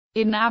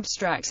In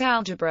abstract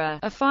algebra,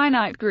 a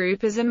finite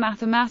group is a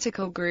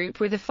mathematical group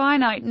with a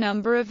finite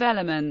number of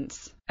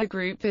elements. A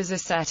group is a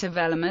set of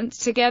elements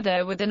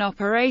together with an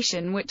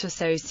operation which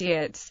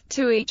associates,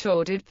 to each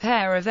ordered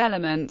pair of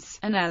elements,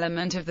 an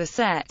element of the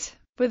set.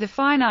 With a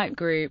finite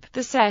group,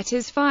 the set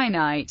is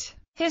finite.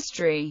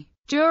 History.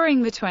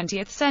 During the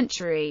 20th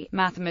century,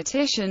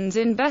 mathematicians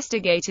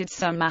investigated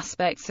some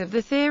aspects of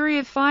the theory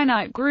of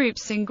finite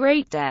groups in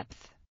great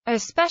depth,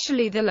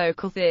 especially the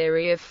local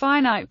theory of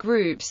finite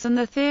groups and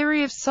the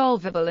theory of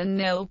solvable and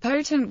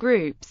nilpotent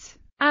groups.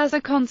 As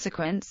a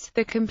consequence,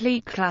 the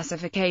complete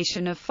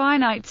classification of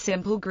finite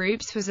simple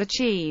groups was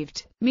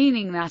achieved,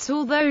 meaning that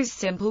all those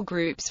simple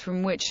groups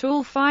from which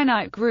all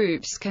finite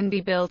groups can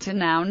be built are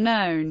now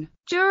known.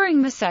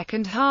 During the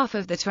second half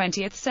of the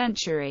 20th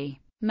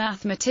century,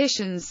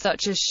 mathematicians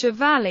such as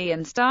Chevalier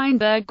and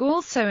Steinberg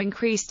also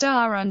increased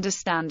our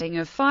understanding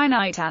of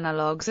finite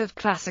analogues of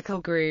classical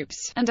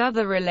groups, and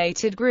other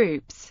related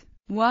groups.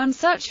 One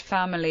such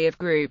family of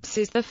groups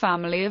is the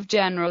family of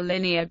general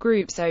linear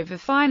groups over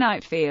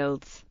finite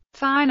fields.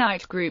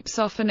 Finite groups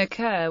often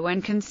occur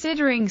when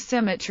considering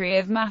symmetry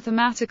of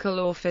mathematical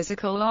or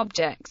physical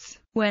objects,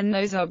 when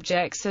those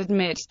objects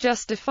admit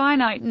just a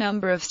finite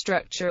number of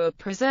structural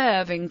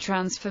preserving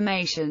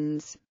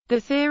transformations. The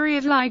theory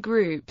of Lie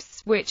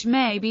groups, which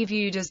may be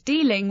viewed as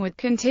dealing with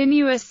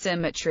continuous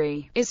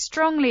symmetry, is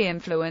strongly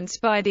influenced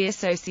by the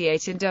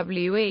associated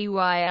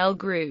Weyl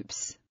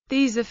groups.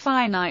 These are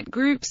finite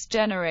groups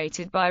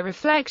generated by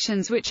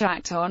reflections which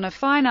act on a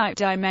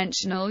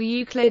finite-dimensional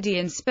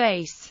Euclidean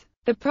space.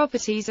 The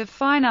properties of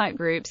finite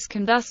groups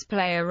can thus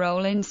play a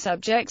role in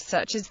subjects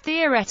such as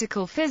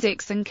theoretical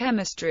physics and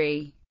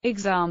chemistry.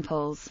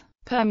 Examples: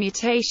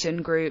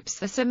 permutation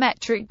groups. A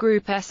symmetric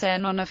group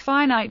Sn on a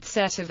finite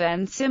set of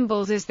n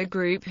symbols is the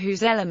group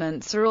whose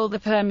elements are all the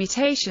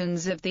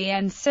permutations of the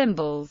n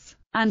symbols,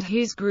 and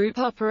whose group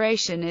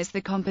operation is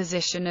the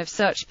composition of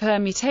such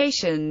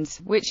permutations,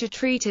 which are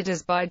treated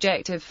as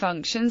bijective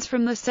functions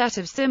from the set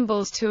of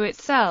symbols to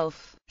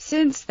itself.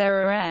 Since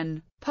there are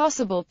n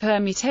possible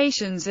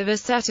permutations of a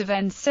set of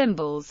n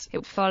symbols,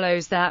 it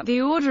follows that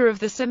the order of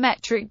the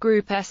symmetric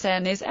group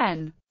Sn is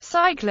n.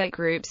 Cyclic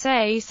groups.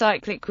 A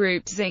cyclic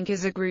group Zinc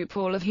is a group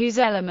all of whose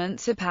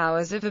elements are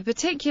powers of a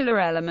particular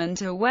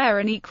element or where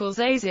n equals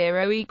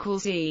A0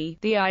 equals E,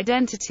 the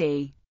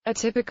identity. A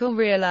typical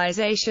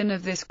realization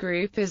of this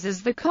group is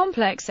as the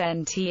complex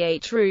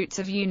nth roots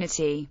of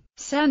unity.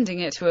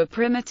 Sending it to a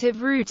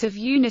primitive root of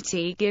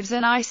unity gives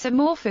an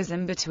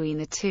isomorphism between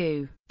the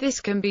two.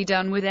 This can be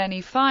done with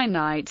any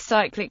finite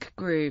cyclic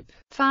group.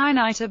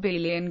 Finite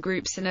abelian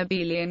groups. An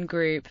abelian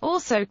group,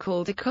 also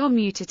called a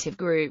commutative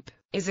group,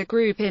 is a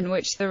group in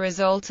which the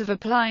result of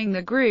applying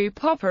the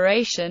group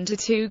operation to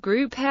two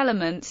group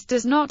elements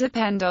does not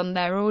depend on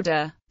their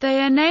order. They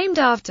are named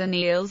after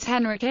Niels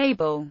Henrik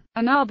Abel.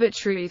 An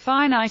arbitrary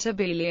finite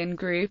abelian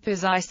group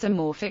is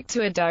isomorphic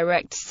to a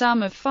direct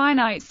sum of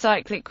finite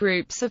cyclic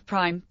groups of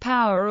prime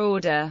power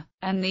order,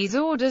 and these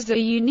orders are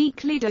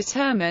uniquely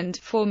determined,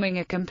 forming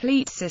a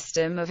complete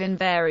system of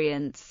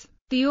invariants.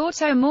 The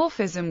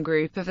automorphism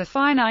group of a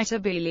finite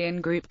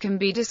abelian group can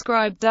be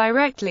described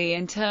directly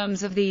in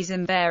terms of these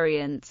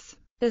invariants.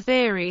 The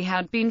theory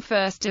had been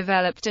first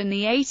developed in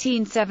the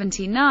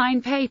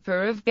 1879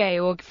 paper of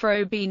Georg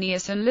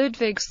Frobenius and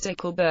Ludwig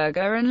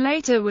Stickelberger, and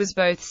later was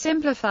both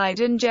simplified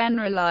and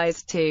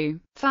generalized to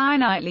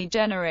finitely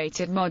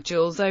generated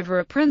modules over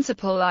a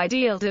principal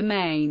ideal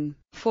domain,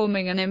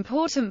 forming an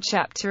important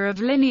chapter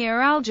of linear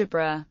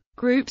algebra.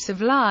 Groups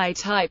of Lie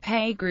type.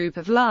 A group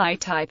of Lie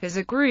type is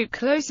a group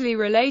closely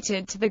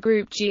related to the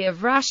group G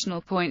of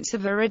rational points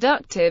of a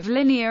reductive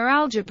linear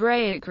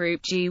algebraic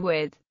group G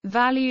with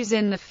values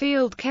in the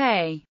field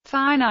K.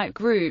 Finite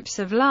groups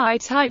of Lie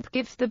type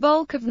give the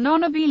bulk of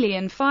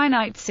non-abelian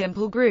finite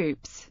simple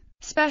groups.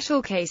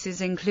 Special cases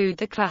include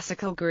the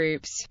classical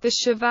groups, the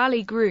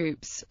Chevalier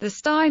groups, the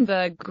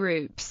Steinberg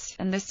groups,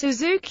 and the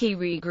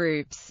Suzuki-Re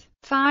groups.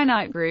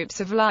 Finite groups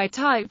of Lie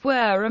type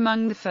were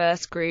among the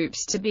first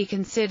groups to be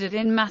considered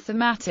in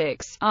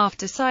mathematics,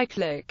 after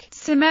cyclic,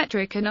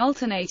 symmetric and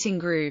alternating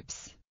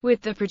groups.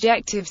 With the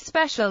projective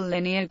special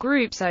linear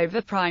groups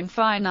over prime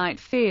finite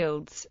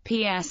fields,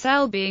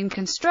 PSL, being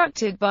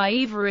constructed by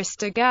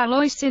Évariste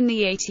Galois in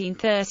the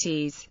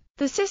 1830s.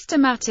 The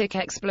systematic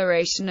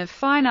exploration of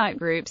finite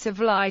groups of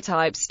Lie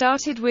type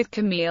started with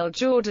Camille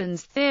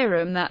Jordan's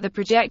theorem that the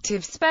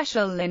projective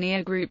special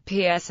linear group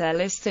PSL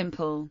is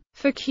simple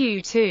for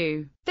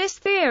Q2. This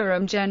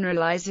theorem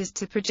generalizes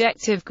to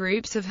projective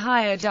groups of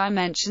higher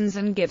dimensions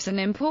and gives an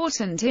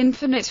important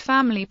infinite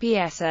family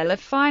PSL of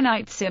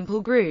finite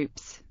simple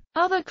groups.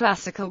 Other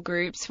classical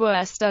groups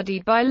were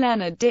studied by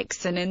Leonard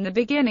Dickson in the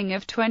beginning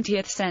of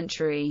 20th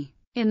century.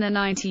 In the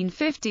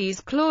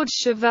 1950s, Claude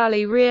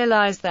Chevalier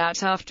realized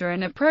that after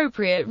an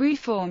appropriate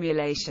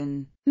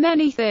reformulation,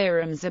 many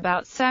theorems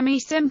about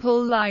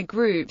semi-simple Lie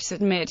groups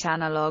admit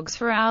analogues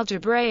for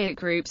algebraic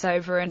groups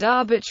over an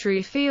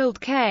arbitrary field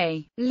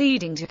K,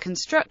 leading to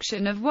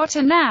construction of what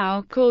are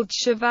now called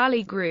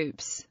Chevalier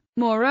groups.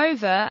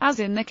 Moreover, as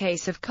in the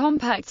case of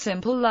compact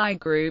simple Lie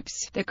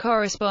groups, the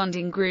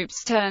corresponding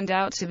groups turned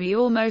out to be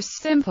almost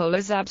simple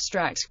as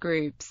abstract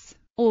groups.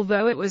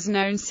 Although it was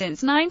known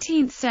since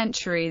 19th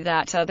century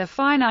that other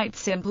finite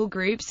simple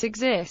groups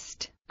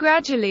exist,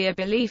 gradually a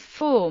belief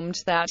formed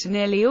that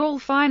nearly all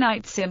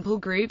finite simple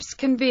groups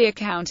can be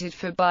accounted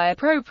for by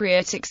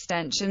appropriate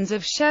extensions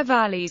of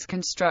Chevalier's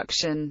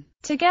construction,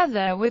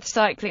 together with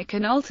cyclic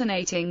and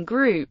alternating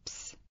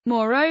groups.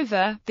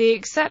 Moreover, the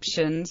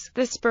exceptions,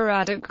 the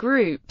sporadic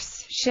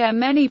groups, share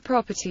many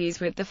properties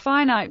with the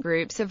finite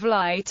groups of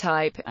Lie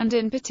type, and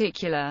in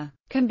particular,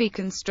 can be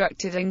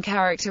constructed and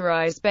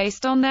characterized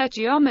based on their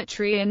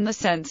geometry in the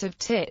sense of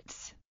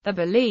tits. The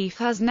belief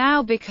has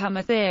now become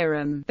a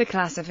theorem. The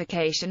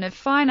classification of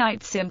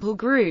finite simple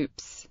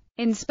groups.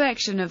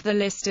 Inspection of the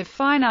list of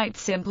finite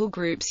simple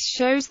groups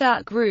shows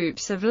that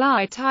groups of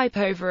Lie type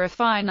over a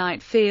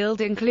finite field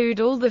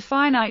include all the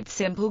finite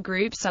simple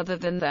groups other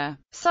than the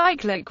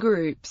cyclic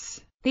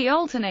groups, the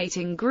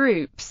alternating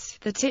groups,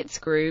 the tits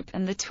group,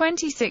 and the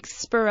 26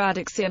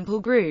 sporadic simple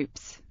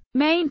groups.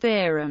 Main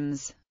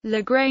theorems.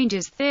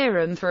 Lagrange's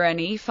theorem for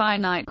any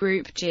finite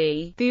group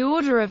G. The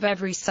order of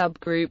every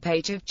subgroup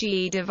H of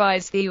G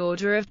divides the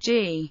order of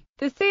G.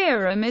 The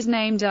theorem is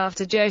named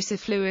after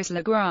Joseph Louis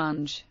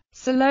Lagrange.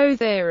 Solow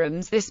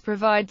theorems. This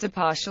provides a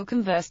partial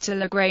converse to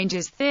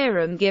Lagrange's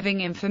theorem, giving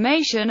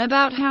information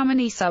about how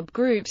many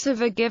subgroups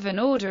of a given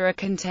order are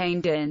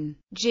contained in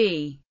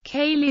G.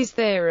 Cayley's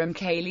theorem.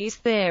 Cayley's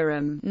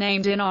theorem,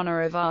 named in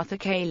honor of Arthur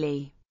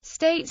Cayley,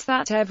 states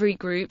that every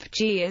group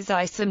G is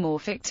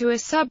isomorphic to a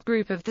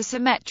subgroup of the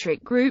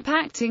symmetric group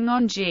acting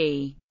on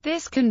G.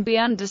 This can be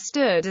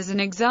understood as an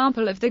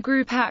example of the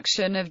group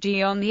action of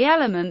G on the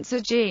elements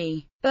of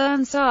G.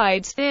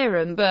 Burnside's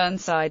theorem.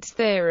 Burnside's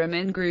theorem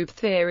in group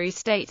theory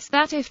states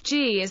that if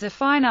G is a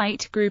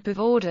finite group of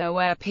order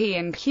where P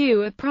and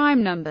Q are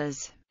prime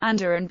numbers,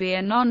 and A and B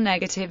are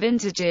non-negative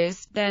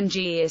integers, then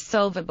G is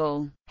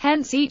solvable.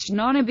 Hence each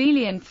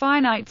non-abelian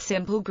finite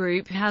simple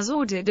group has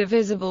order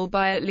divisible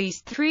by at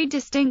least 3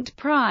 distinct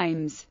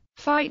primes.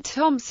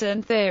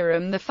 Feit-Thompson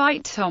theorem. The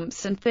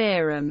Feit-Thompson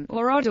theorem,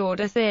 or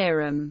odd-order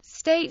theorem,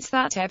 states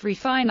that every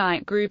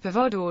finite group of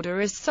odd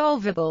order is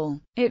solvable.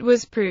 It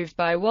was proved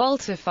by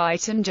Walter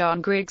Feit and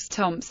John Griggs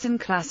Thompson.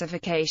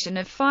 Classification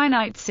of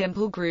finite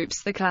simple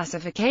groups. The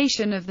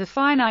classification of the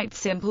finite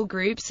simple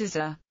groups is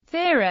a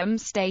theorem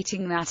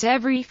stating that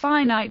every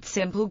finite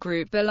simple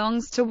group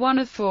belongs to one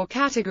of 4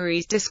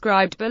 categories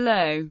described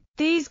below.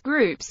 These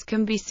groups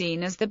can be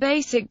seen as the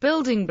basic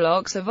building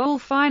blocks of all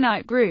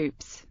finite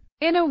groups,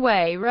 in a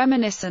way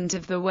reminiscent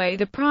of the way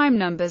the prime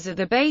numbers are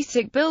the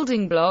basic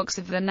building blocks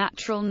of the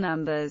natural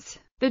numbers.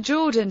 The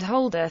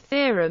Jordan-Holder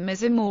theorem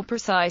is a more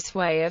precise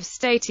way of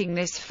stating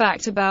this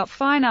fact about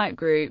finite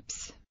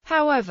groups.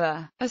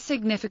 However, a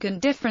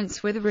significant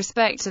difference with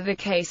respect to the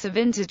case of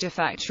integer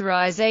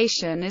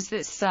factorization is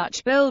that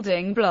such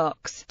building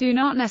blocks do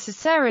not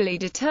necessarily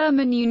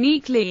determine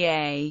uniquely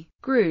a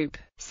group,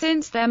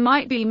 since there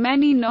might be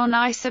many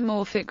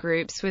non-isomorphic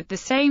groups with the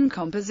same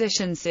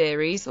composition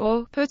series,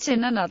 or, put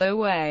in another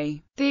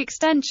way, the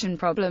extension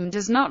problem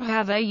does not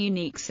have a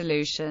unique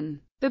solution.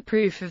 The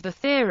proof of the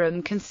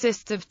theorem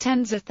consists of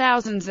tens of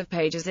thousands of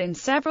pages in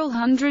several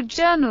hundred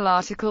journal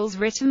articles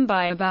written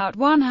by about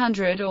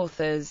 100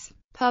 authors,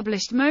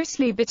 published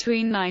mostly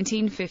between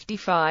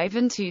 1955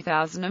 and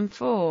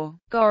 2004.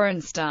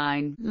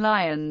 Gorenstein,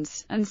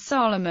 Lyons, and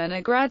Solomon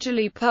are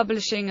gradually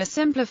publishing a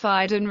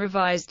simplified and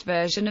revised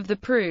version of the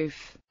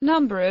proof.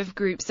 Number of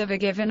groups of a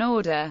given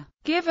order.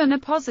 Given a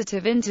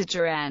positive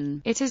integer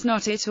n, it is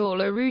not at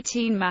all a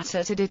routine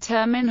matter to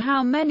determine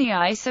how many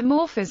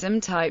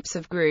isomorphism types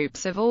of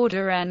groups of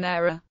order n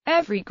there are.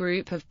 Every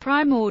group of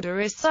prime order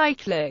is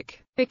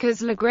cyclic,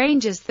 because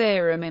Lagrange's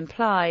theorem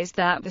implies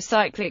that the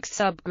cyclic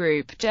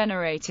subgroup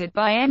generated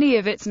by any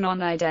of its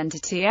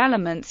non-identity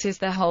elements is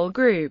the whole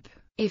group.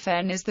 If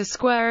n is the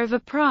square of a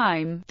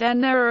prime,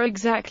 then there are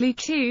exactly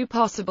 2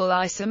 possible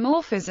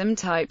isomorphism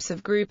types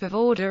of group of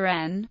order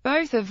n,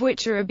 both of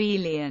which are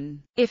abelian.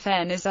 If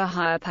n is a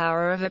higher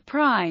power of a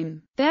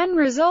prime, then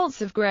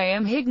results of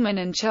Graham Higman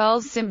and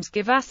Charles Sims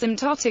give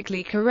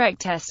asymptotically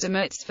correct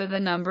estimates for the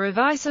number of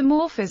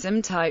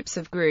isomorphism types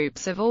of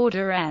groups of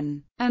order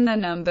n, and the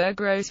number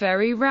grows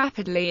very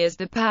rapidly as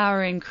the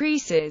power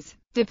increases.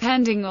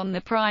 Depending on the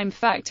prime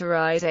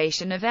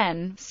factorization of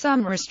n,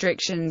 some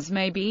restrictions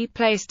may be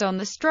placed on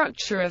the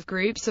structure of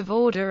groups of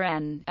order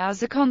n,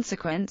 as a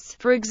consequence,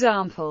 for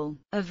example,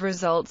 of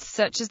results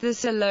such as the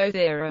Solow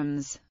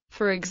theorems.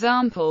 For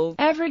example,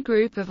 every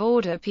group of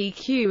order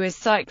PQ is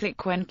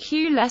cyclic when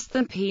Q less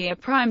than P are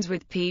primes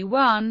with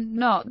P1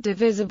 not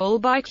divisible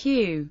by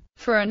Q.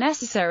 For a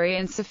necessary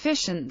and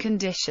sufficient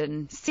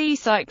condition, see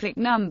cyclic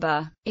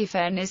number. If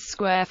n is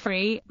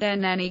square-free,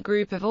 then any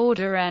group of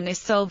order n is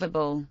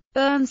solvable.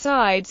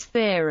 Burnside's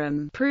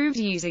theorem, proved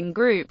using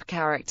group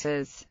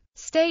characters.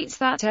 states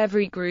that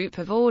every group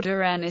of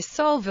order n is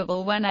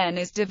solvable when n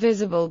is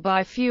divisible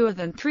by fewer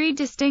than 3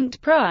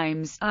 distinct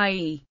primes,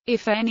 i.e.,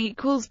 if n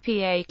equals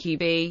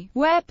PAQB,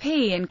 where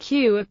P and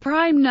Q are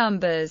prime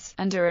numbers,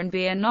 and A and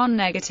B are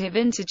non-negative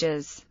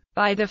integers.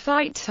 By the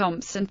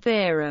Thomson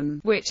theorem,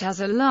 which has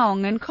a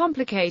long and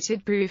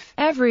complicated proof,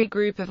 every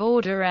group of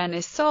order n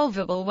is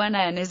solvable when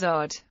n is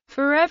odd.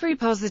 For every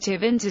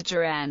positive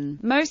integer n,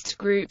 most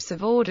groups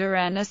of order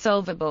n are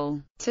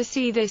solvable. To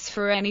see this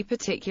for any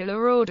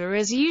particular order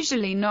is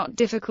usually not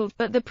difficult,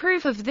 but the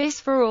proof of this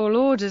for all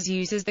orders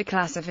uses the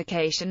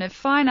classification of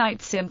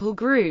finite simple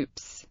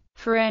groups.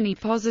 For any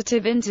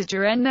positive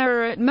integer n,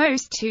 there are at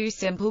most 2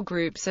 simple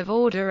groups of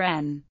order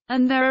n,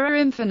 and there are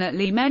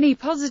infinitely many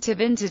positive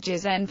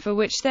integers n for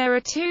which there are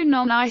 2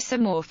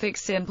 non-isomorphic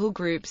simple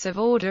groups of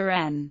order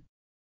n.